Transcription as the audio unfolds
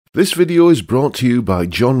This video is brought to you by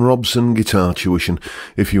John Robson Guitar Tuition.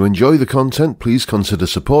 If you enjoy the content, please consider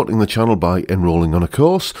supporting the channel by enrolling on a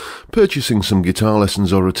course, purchasing some guitar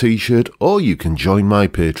lessons or a t-shirt, or you can join my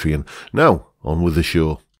Patreon. Now, on with the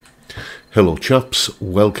show. Hello chaps,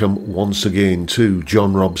 welcome once again to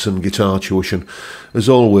John Robson Guitar Tuition. As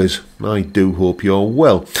always, I do hope you're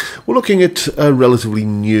well. We're looking at a relatively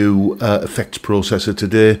new effects processor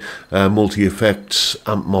today, MultiFX,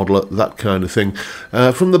 amp modeler, that kind of thing.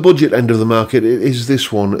 From the budget end of the market, it is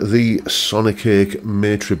this one, the Sonicake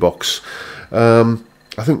Matribox.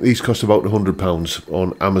 I think these cost about £100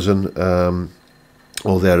 on Amazon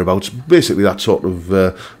or thereabouts, basically that sort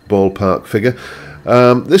of ballpark figure.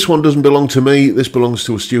 This one doesn't belong to me. This belongs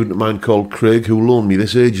to a student of mine called Craig, who loaned me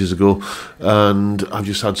this ages ago, and I've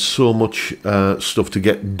just had so much stuff to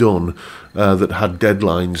get done that had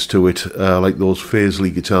deadlines to it, like those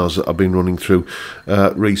Paisley guitars that I've been running through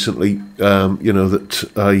recently. You know,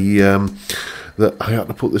 that I had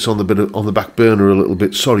to put this on the back burner a little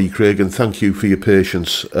bit. Sorry, Craig, and thank you for your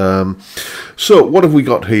patience. So what have we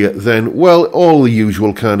got here then? Well, all the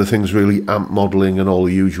usual kind of things really, amp modelling and all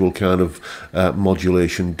the usual kind of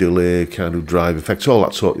modulation, delay, kind of drive effects, all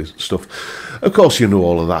that sort of stuff. Of course, you know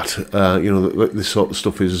all of that. You know, this sort of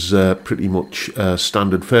stuff is pretty much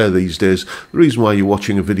standard fare these days. The reason why you're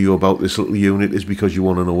watching a video about this little unit is because you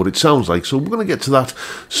want to know what it sounds like. So we're going to get to that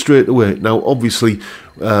straight away. Now, obviously,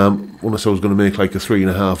 unless I was going to make like a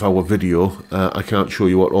 3.5-hour video, I can't show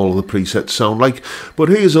you what all of the presets sound like, but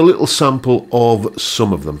here's a little sample of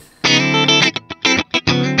some of them.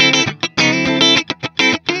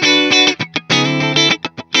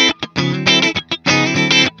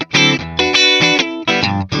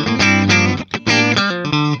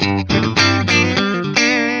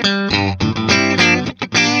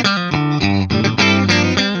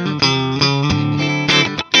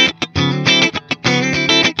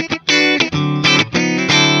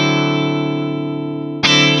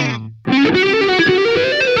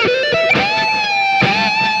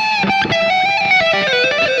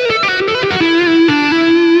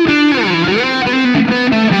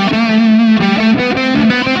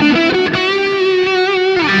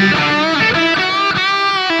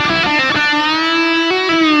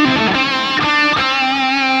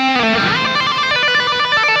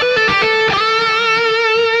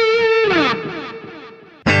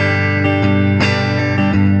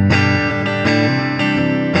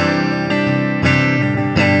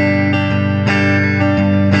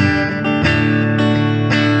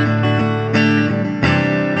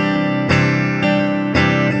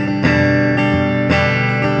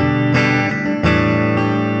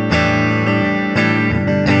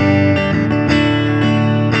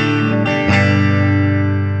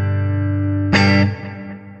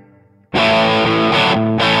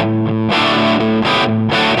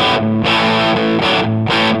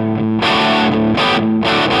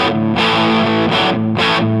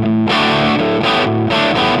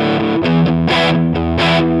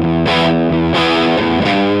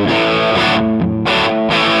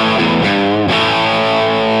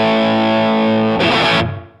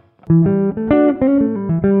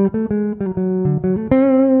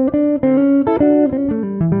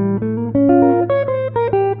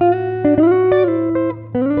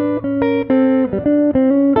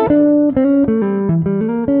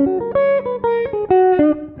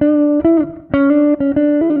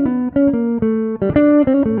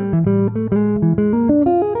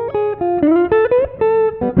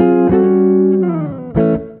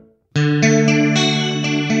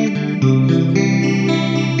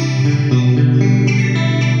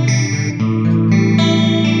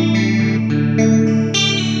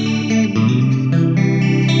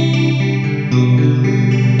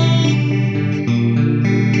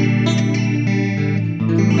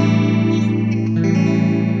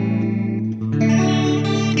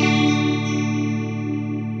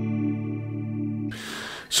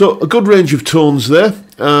 So a good range of tones there.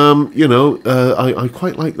 You know, I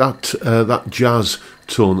quite like that that jazz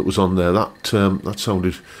tone that was on there. That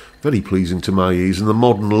sounded very pleasing to my ears, and the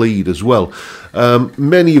modern lead as well.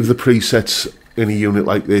 Many of the presets in a unit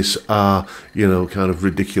like this are, you know, kind of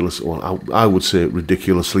ridiculous. Well, I would say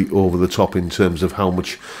ridiculously over the top in terms of how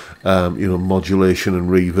much you know, modulation and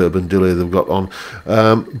reverb and delay they've got on,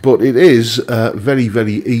 but it is very,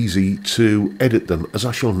 very easy to edit them, as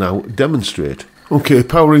I shall now demonstrate. Okay,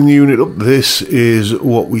 powering the unit up, this is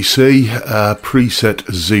what we see, preset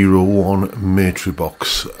 01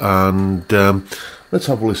 Matribox, and let's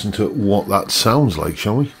have a listen to what that sounds like,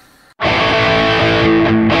 shall we?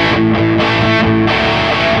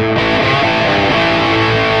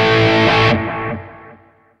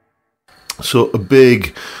 So a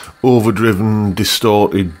big overdriven,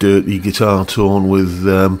 distorted, dirty guitar tone with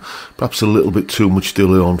perhaps a little bit too much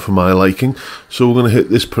delay on for my liking. So we're going to hit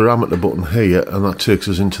this parameter button here, and that takes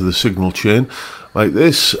us into the signal chain like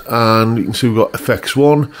this, and you can see we've got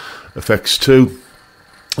FX1, FX2,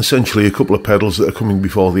 essentially a couple of pedals that are coming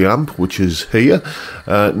before the amp, which is here,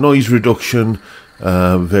 noise reduction,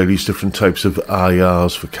 various different types of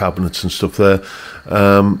IRs for cabinets and stuff there,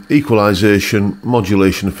 equalization,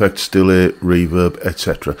 modulation effects, delay, reverb,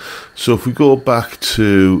 etc. So if we go back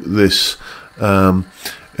to this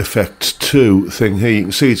effect 2 thing here, you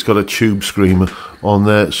can see it's got a tube screamer on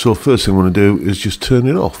there. So first thing I want to do is just turn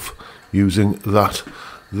it off using that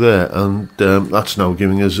there, and that's now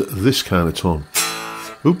giving us this kind of tone.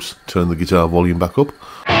 Oops, turn the guitar volume back up.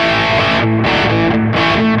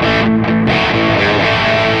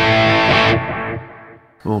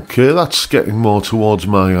 Okay, that's getting more towards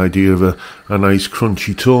my idea of a nice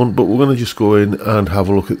crunchy tone, but we're going to just go in and have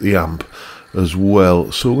a look at the amp as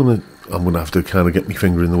well. So I'm going to have to kind of get my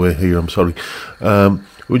finger in the way here, I'm sorry.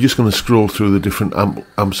 We're just going to scroll through the different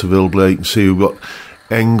amps available. You can see we've got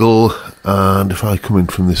Engel, and if I come in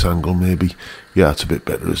from this angle maybe, yeah, it's a bit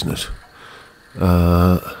better, isn't it?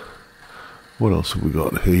 What else have we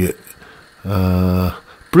got here?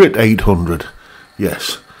 Brit 800,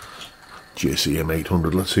 yes. JCM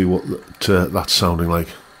 800, let's see what that's sounding like.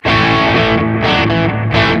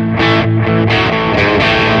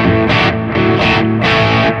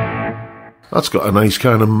 That's got a nice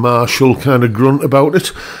kind of Marshall kind of grunt about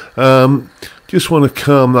it. Just want to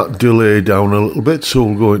calm that delay down a little bit, so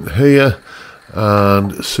we'll go in here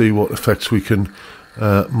and see what effects we can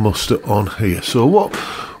muster on here. So what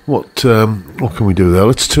can we do there?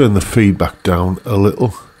 Let's turn the feedback down a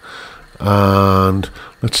little, and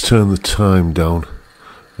let's turn the time down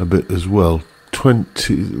a bit as well.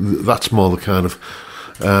 20, that's more the kind of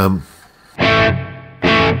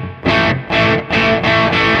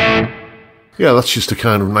yeah, that's just a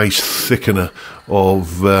kind of nice thickener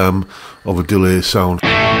of a delay sound.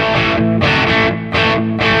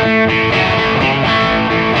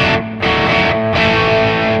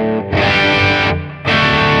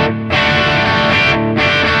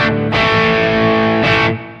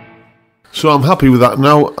 So I'm happy with that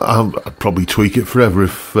now. I'd probably tweak it forever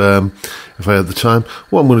if I had the time.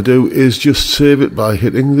 What I'm going to do is just save it by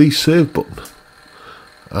hitting the save button,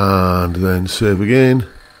 and then save again,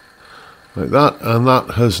 like that, and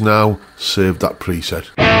that has now saved that preset.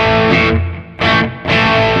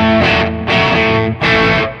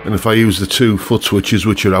 And if I use the 2 foot switches,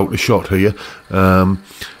 which are out of shot here, to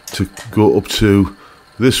go up to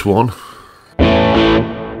this one,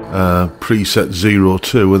 preset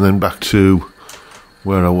 02, and then back to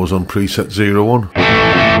where I was on preset 01.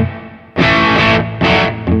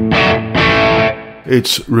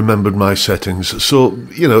 It's remembered my settings. So,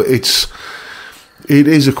 you know, it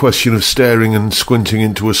is a question of staring and squinting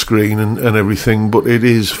into a screen and everything, but it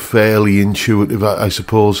is fairly intuitive, I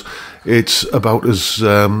suppose. It's about as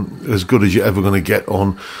good as you're ever going to get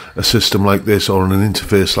on a system like this or on an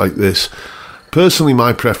interface like this. Personally,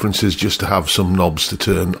 my preference is just to have some knobs to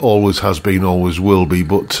turn. Always has been, always will be,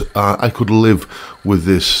 but I could live with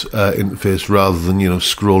this interface rather than, you know,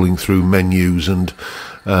 scrolling through menus and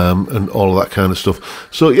all of that kind of stuff.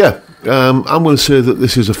 So yeah, I'm going to say that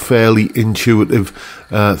this is a fairly intuitive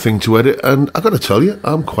thing to edit, and I've got to tell you,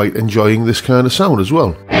 I'm quite enjoying this kind of sound as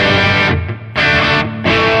well.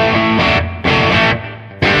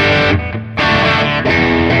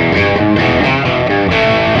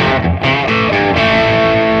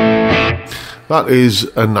 That is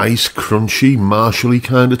a nice, crunchy, Marshall-y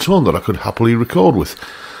kind of tone that I could happily record with.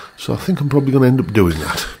 So I think I'm probably going to end up doing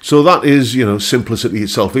that. So that is, you know, simplicity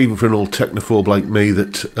itself, even for an old technophobe like me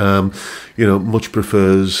that, you know, much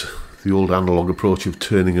prefers the old analog approach of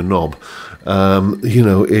turning a knob. You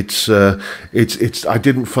know, it's. I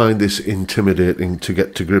didn't find this intimidating to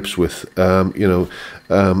get to grips with. You know,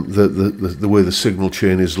 the way the signal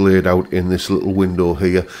chain is laid out in this little window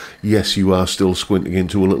here. Yes, you are still squinting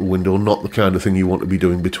into a little window, not the kind of thing you want to be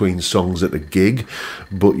doing between songs at a gig,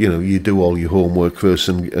 but you know, you do all your homework first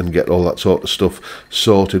and get all that sort of stuff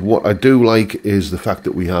sorted. What I do like is the fact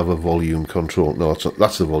that we have a volume control. No, it's not,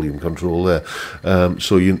 that's the volume control there.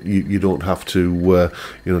 So you don't have to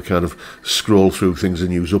you know, kind of scroll through things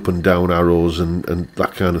and use up and down arrows and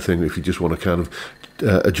that kind of thing if you just want to kind of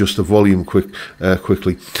adjust the volume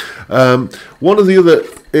quickly. One of the other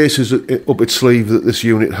aces up its sleeve that this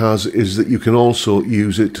unit has is that you can also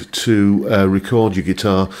use it to record your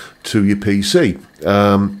guitar to your PC.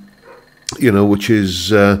 You know, which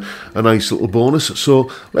is a nice little bonus. So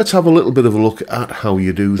let's have a little bit of a look at how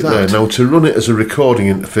you do that. Now, to run it as a recording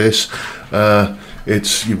interface,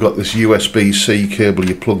 you've got this USB-C cable,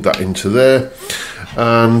 you plug that into there,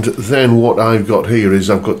 and then what I've got here is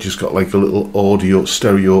I've just got like a little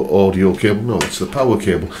stereo audio cable. No, it's the power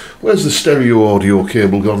cable. Where's the stereo audio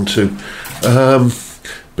cable gone to?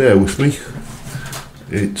 Bear with me.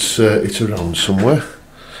 It's around somewhere.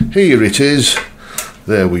 Here it is.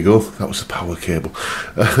 There we go. That was the power cable.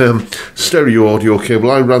 Stereo audio cable.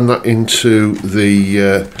 I ran that into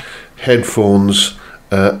the headphones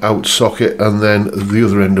out socket, and then the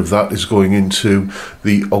other end of that is going into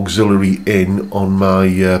the auxiliary in on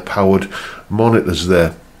my powered monitors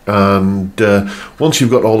there. And once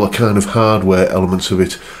you've got all the kind of hardware elements of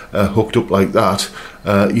it hooked up like that,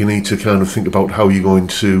 you need to kind of think about how you're going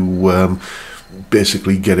to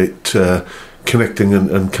basically get it connecting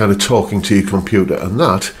and kind of talking to your computer, and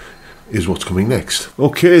that is what's coming next.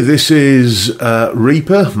 Okay, this is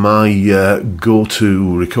Reaper, my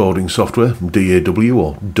go-to recording software, DAW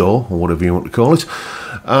or DAW or whatever you want to call it.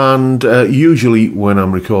 And usually when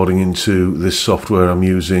I'm recording into this software, I'm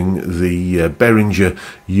using the Behringer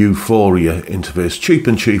Euphoria interface. Cheap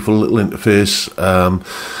and cheerful little interface.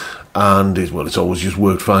 And it's always just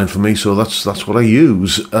worked fine for me, so that's what I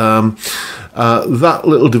use. That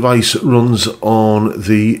little device runs on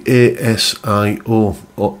the ASIO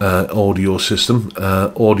audio system,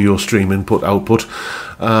 audio stream input output,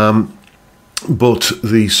 but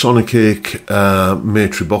the Sonicake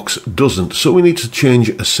Matribox doesn't. So we need to change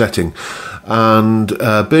a setting, and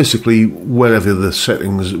basically wherever the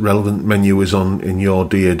settings relevant menu is on in your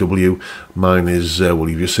DAW, mine is well,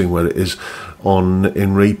 you've just seen where it is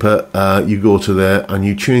in Reaper. You go to there and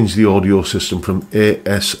you change the audio system from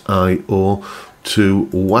ASIO to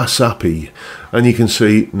WASAPI, and you can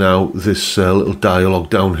see now this little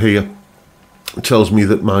dialogue down here tells me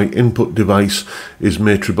that my input device is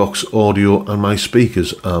Matribox audio and my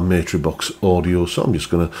speakers are Matribox audio. So I'm just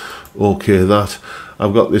going to OK that.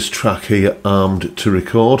 I've got this track here armed to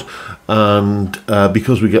record, and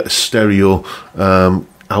because we get a stereo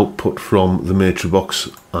output from the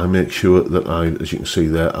Matribox, I make sure that as you can see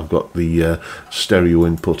there, I've got the stereo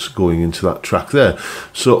inputs going into that track there.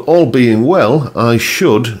 So all being well, I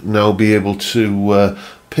should now be able to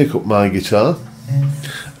pick up my guitar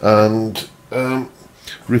and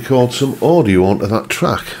record some audio onto that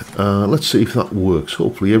track. Let's see if that works.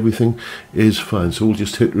 Hopefully everything is fine. So we'll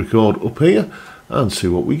just hit record up here and see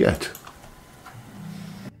what we get.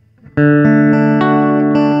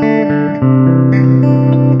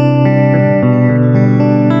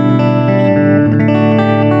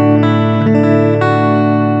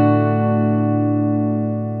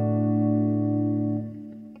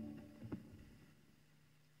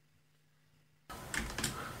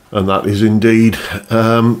 And that is indeed,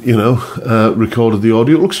 recorded the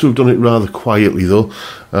audio. It looks to have done it rather quietly though.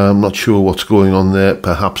 I'm not sure what's going on there.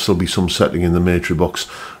 Perhaps there'll be some setting in the Matribox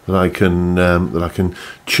that I can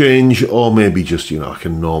change, or maybe just I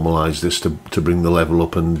can normalise this to bring the level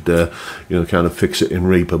up and kind of fix it in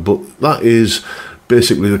Reaper. But that is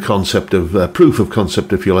basically the concept of proof of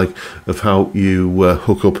concept, if you like, of how you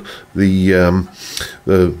hook up the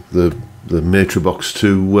Matribox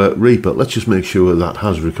to Reaper. Let's just make sure that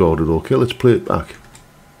has recorded okay. Let's play it back.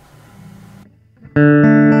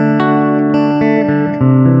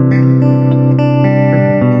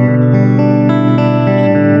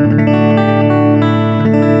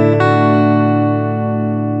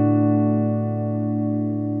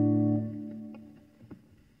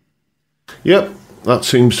 Yep, that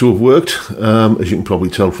seems to have worked. As you can probably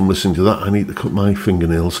tell from listening to that, I need to cut my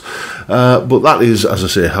fingernails. But that is, as I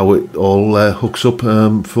say, how it all hooks up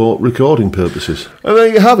for recording purposes. And there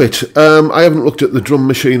you have it. I haven't looked at the drum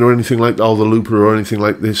machine or anything like that, or the looper or anything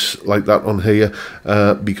like that on here,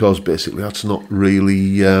 because basically that's not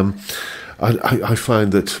really... I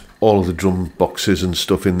find that all of the drum boxes and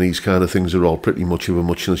stuff in these kind of things are all pretty much of a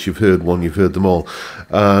muchness. You've heard one, you've heard them all.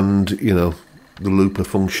 And, the looper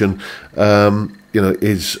function,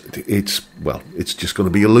 it's just going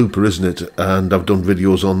to be a looper, isn't it? And I've done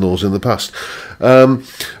videos on those in the past.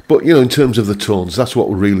 But in terms of the tones, that's what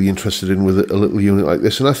we're really interested in with a little unit like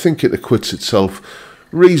this, and I think it acquits itself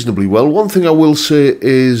reasonably well. One thing I will say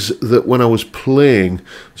is that when I was playing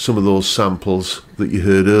some of those samples that you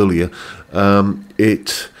heard earlier,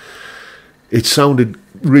 it sounded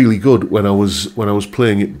really good when I was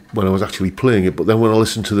playing it, when I was actually playing it, but then when I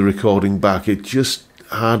listened to the recording back, it just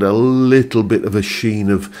had a little bit of a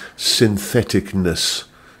sheen of syntheticness,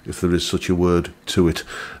 if there is such a word, to it.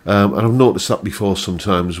 And I've noticed that before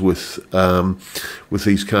sometimes with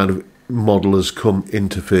these kind of modelers come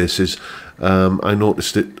interfaces. I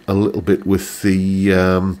noticed it a little bit with the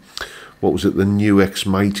the New X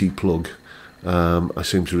Mighty plug. I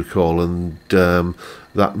seem to recall, and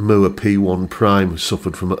that Moa P1 Prime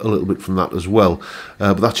suffered from a little bit from that as well.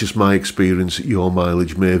 But that's just my experience. Your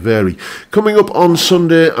mileage may vary. Coming up on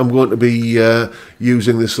Sunday, I'm going to be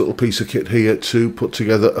using this little piece of kit here to put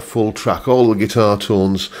together a full track. All the guitar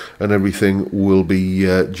tones and everything will be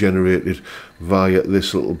generated via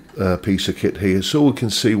this little piece of kit here, so we can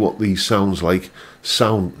see what these sounds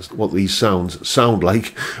sound like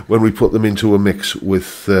when we put them into a mix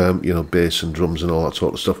with you know, bass and drums and all that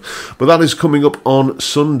sort of stuff. But that is coming up on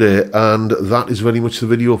Sunday, and that is very much the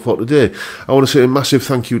video for today. I want to say a massive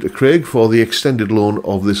thank you to Craig for the extended loan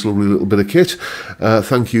of this little bit of kit.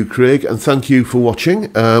 Thank you, Craig, and thank you for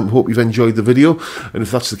watching. Hope you've enjoyed the video, and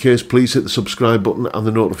if that's the case, please hit the subscribe button and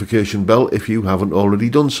the notification bell if you haven't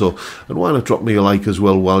already done so, and why not drop me a like as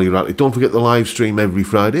well while you're at it. Don't forget the live stream every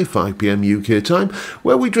Friday, 5 PM UK time,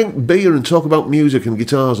 where we drink beer and talk about music and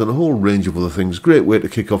guitars and a whole range of other things. Great way to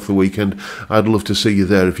kick off the weekend. I'd love to see you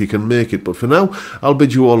there if you can make it. But for now, I'll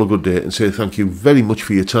bid you all a good day and say thank you very much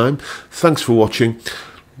for your time. Thanks for watching.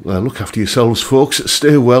 Look after yourselves, folks.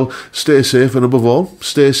 Stay well, stay safe, and above all,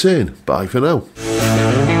 stay sane. Bye for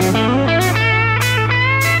now.